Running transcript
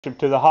him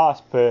to the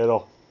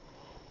hospital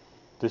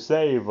to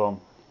save him.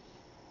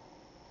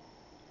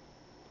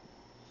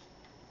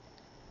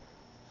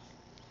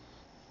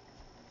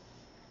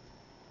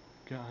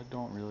 God,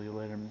 don't really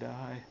let him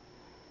die.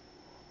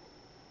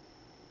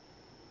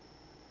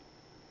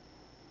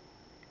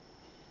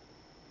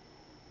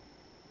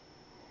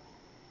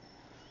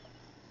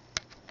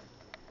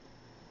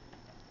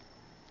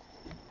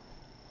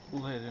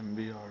 Let him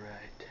be alright.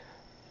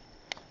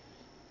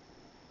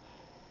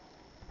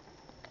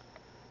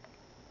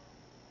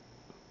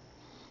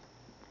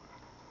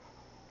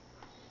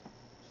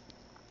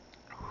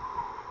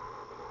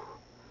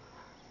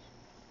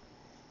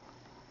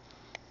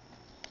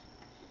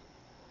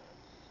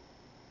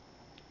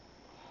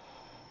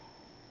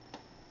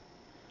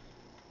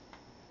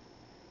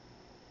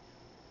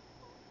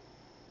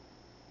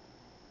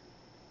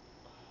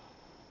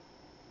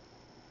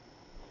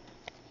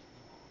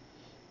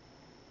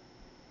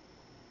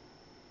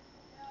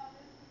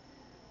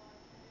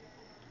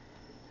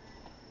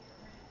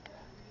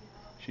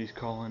 She's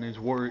calling his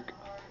work.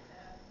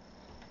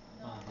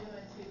 Not doing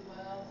too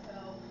well, so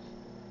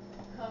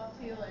talk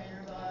to you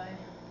later,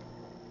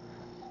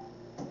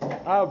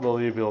 bye. I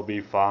believe he'll be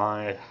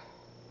fine.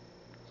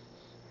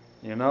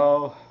 You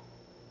know,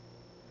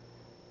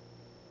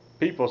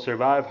 people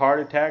survive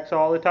heart attacks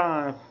all the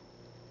time.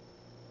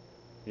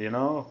 You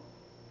know?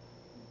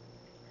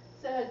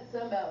 Said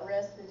something about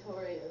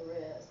respiratory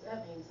arrest.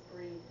 That means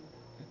breathing.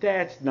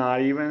 That's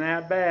not even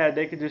that bad.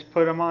 They could just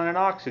put him on an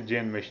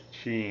oxygen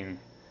machine.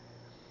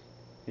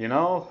 You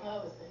know? I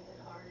was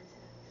thinking heart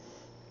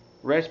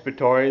attack.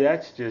 Respiratory,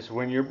 that's just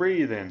when you're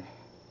breathing.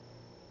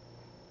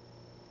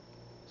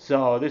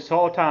 So this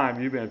whole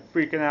time you've been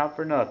freaking out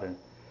for nothing.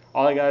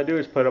 All I gotta do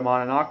is put him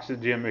on an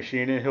oxygen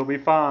machine and he'll be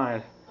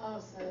fine. I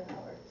said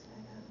heart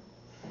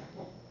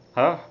attack.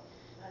 Huh?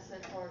 I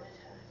said heart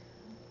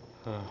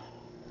attack.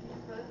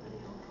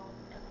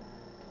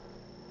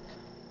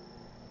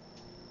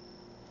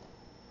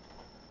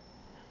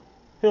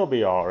 He'll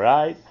be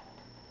alright.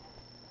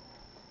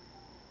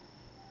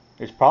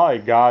 It's probably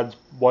God's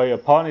way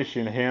of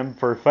punishing him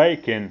for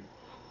faking.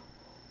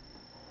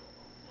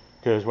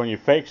 Because when you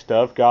fake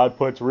stuff, God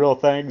puts real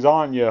things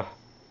on you.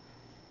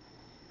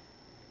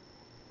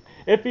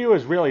 If he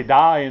was really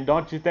dying,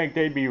 don't you think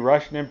they'd be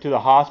rushing him to the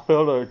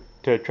hospital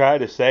to try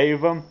to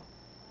save him?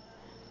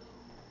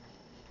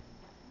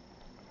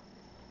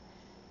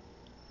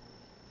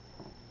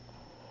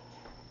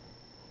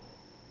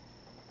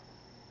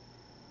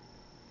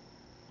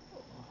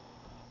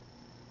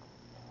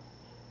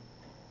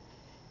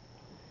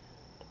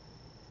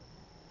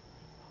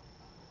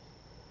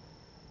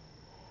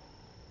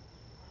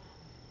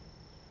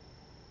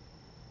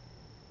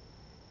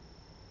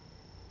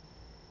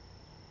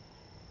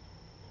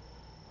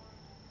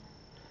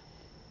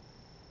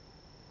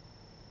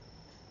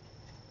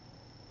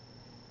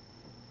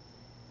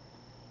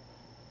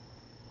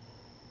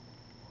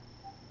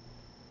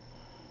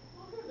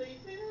 What are they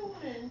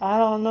doing? I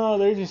don't know.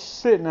 They're just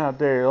sitting out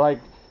there, like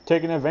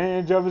taking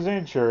advantage of his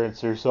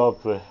insurance or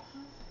something.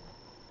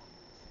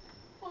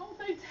 Won't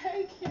they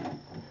take him?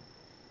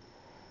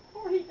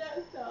 Or he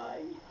does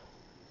die.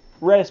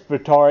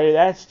 Respiratory,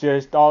 that's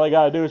just all they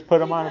gotta do is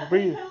put him on a He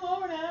breather. come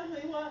over and asked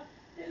me what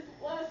his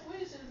last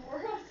wishes were.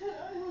 I said,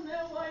 I don't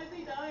know. Why is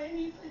he dying?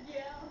 He said,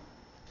 yeah.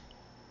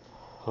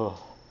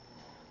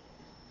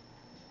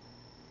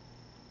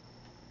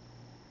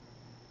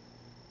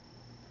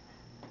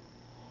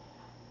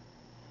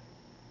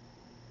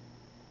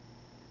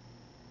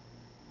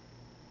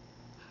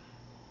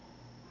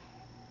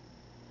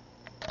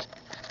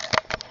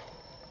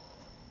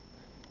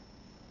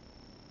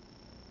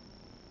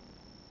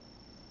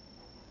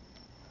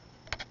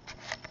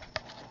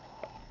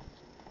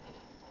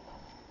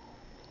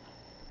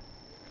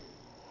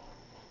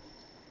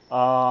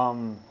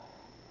 Um,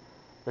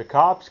 the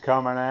cops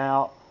coming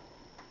out.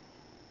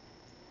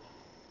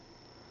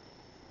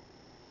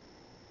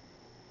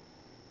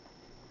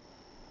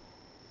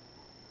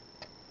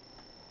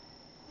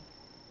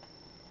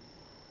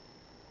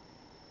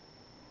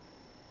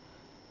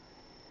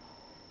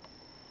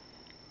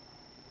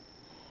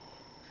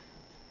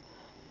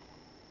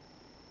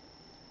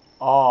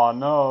 Oh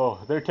no,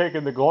 they're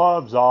taking the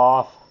gloves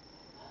off.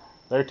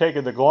 They're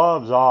taking the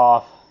gloves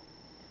off.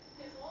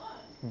 His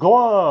what?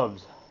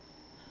 Gloves!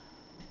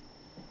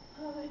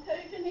 Are they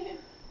taking him?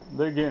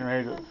 They're getting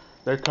ready to.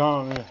 They're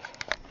coming.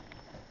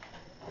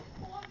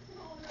 What's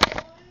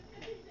going on?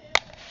 Is he dead?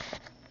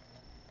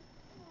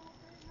 Oh,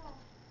 thank God.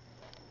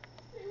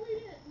 See, we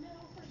didn't know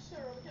for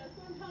sure because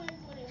sometimes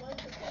when he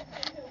looks at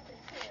something, he'll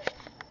forget.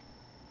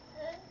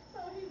 And so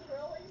he's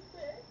really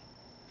sick.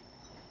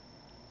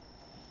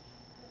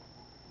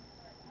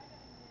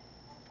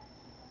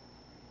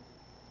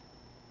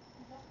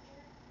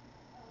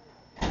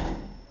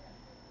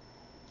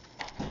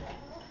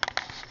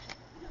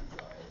 I'm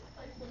sorry, it's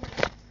like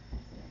somebody.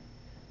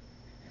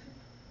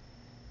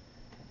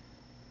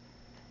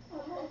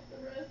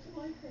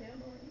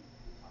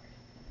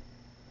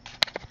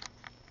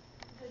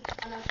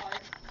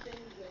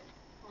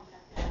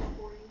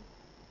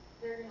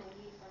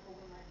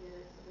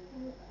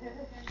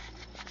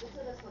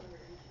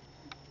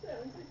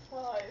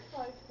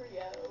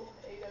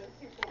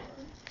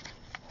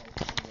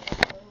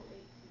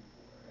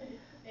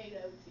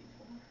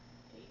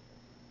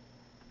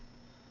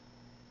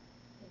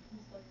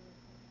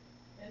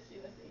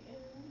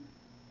 S-U-S-E-N.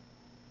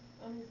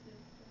 I'm his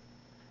sister.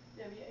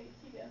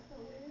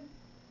 W-A-T-S-O-N.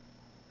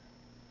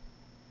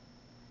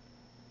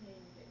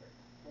 Name your favorite.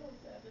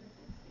 0763.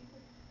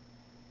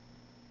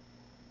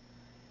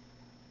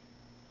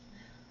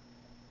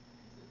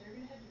 So they're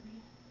gonna have to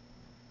read.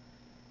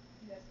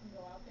 You guys can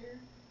go out there.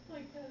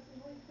 My cousin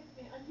might take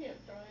me. I can't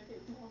drive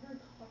his modern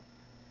car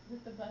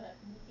with the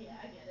buttons. Yeah,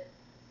 I get it.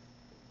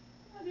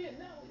 I didn't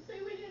know.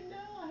 See, we didn't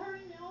know. I heard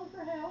him yelling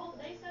for help.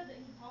 Well, they said that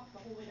he talked the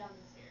whole way down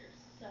the stairs,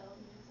 so I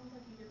mean, it sounds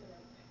like you did the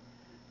right thing.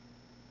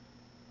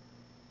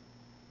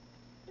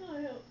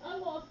 I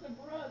lost a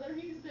brother.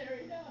 He's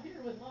buried out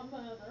here with my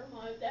mother.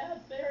 My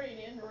dad's buried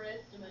in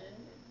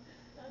Richmond.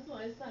 That's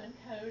my son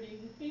Cody.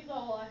 He's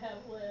all I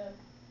have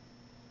left.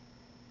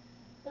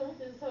 I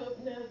just hope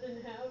nothing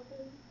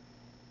happens.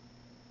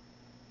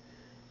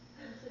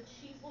 You said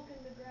she's looking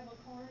to grab a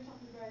car or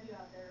something to drive you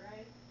out there,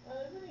 right? I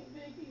think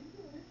Vicky's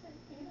gonna take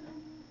me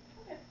home.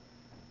 Okay.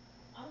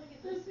 I'm gonna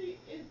get Did this.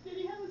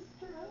 he have a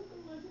stroke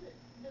or was it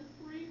just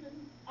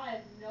breathing? I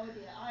have no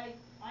idea. I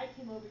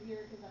came over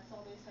here because I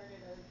saw they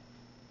started a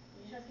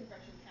chest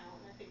compression count,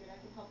 and I figured I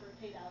could help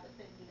rotate out if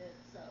they need it.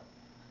 So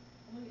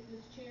I'm gonna get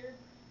this chair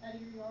out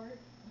of your yard.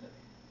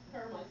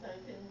 Her, my son,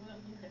 can will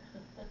you?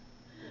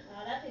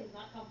 That thing's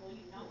not comfortable.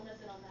 You do not want to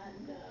sit on that.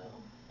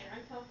 No. They're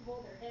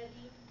uncomfortable. They're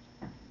heavy.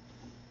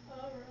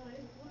 All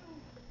right. Well.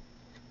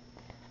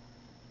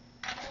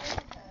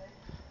 Okay.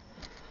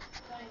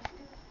 Thank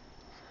you.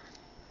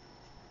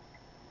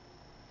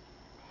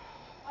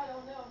 I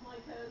don't know if my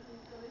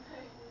cousin's gonna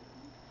take me.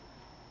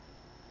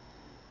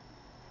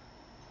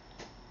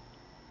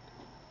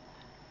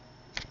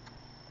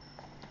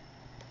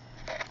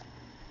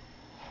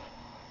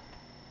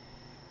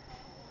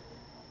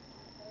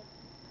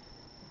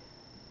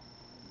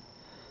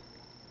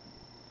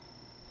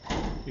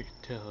 You can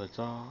tell it's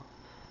on.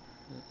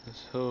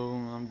 So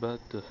I'm about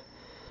to.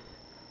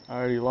 I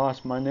already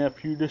lost my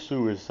nephew to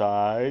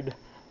suicide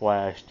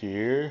last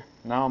year.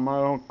 Now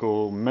my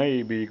uncle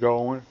may be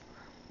going,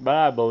 but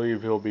I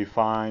believe he'll be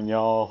fine,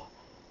 y'all.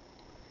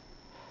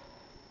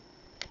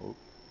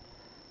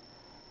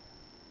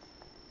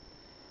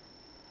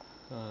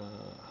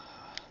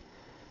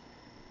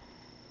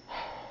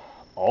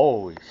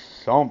 Always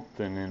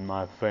something in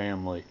my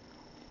family.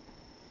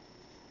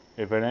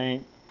 If it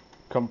ain't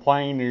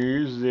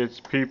complainers, it's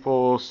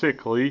people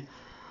sickly.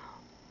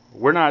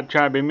 We're not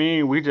trying to be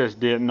mean, we just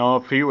didn't know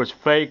if he was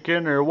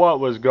faking or what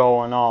was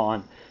going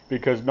on.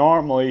 Because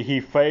normally he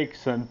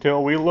fakes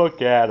until we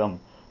look at him.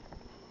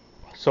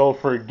 So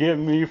forgive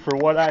me for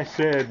what I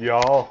said,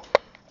 y'all.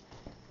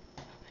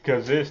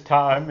 Because this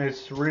time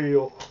it's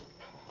real.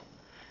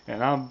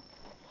 And I'm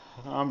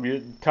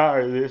getting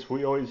tired of this.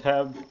 We always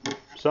have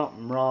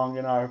something wrong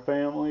in our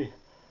family.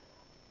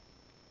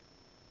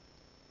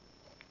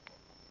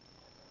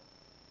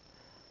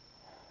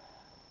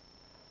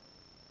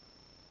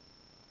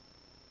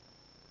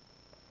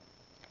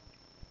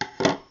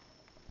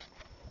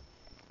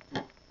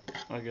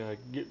 I gotta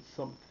get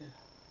something.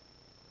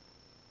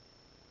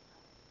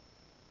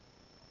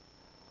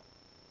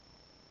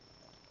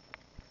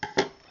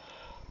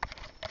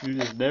 You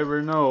just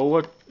never know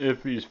what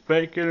if he's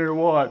faking or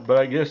what, but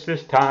I guess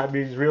this time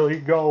he's really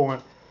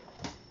going.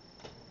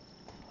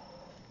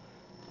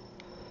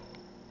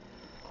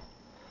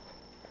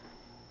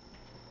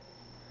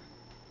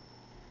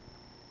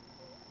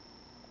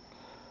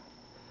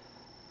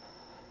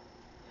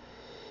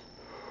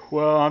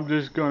 Well, I'm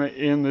just gonna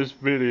end this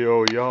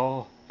video,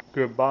 y'all.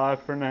 Goodbye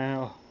for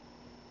now.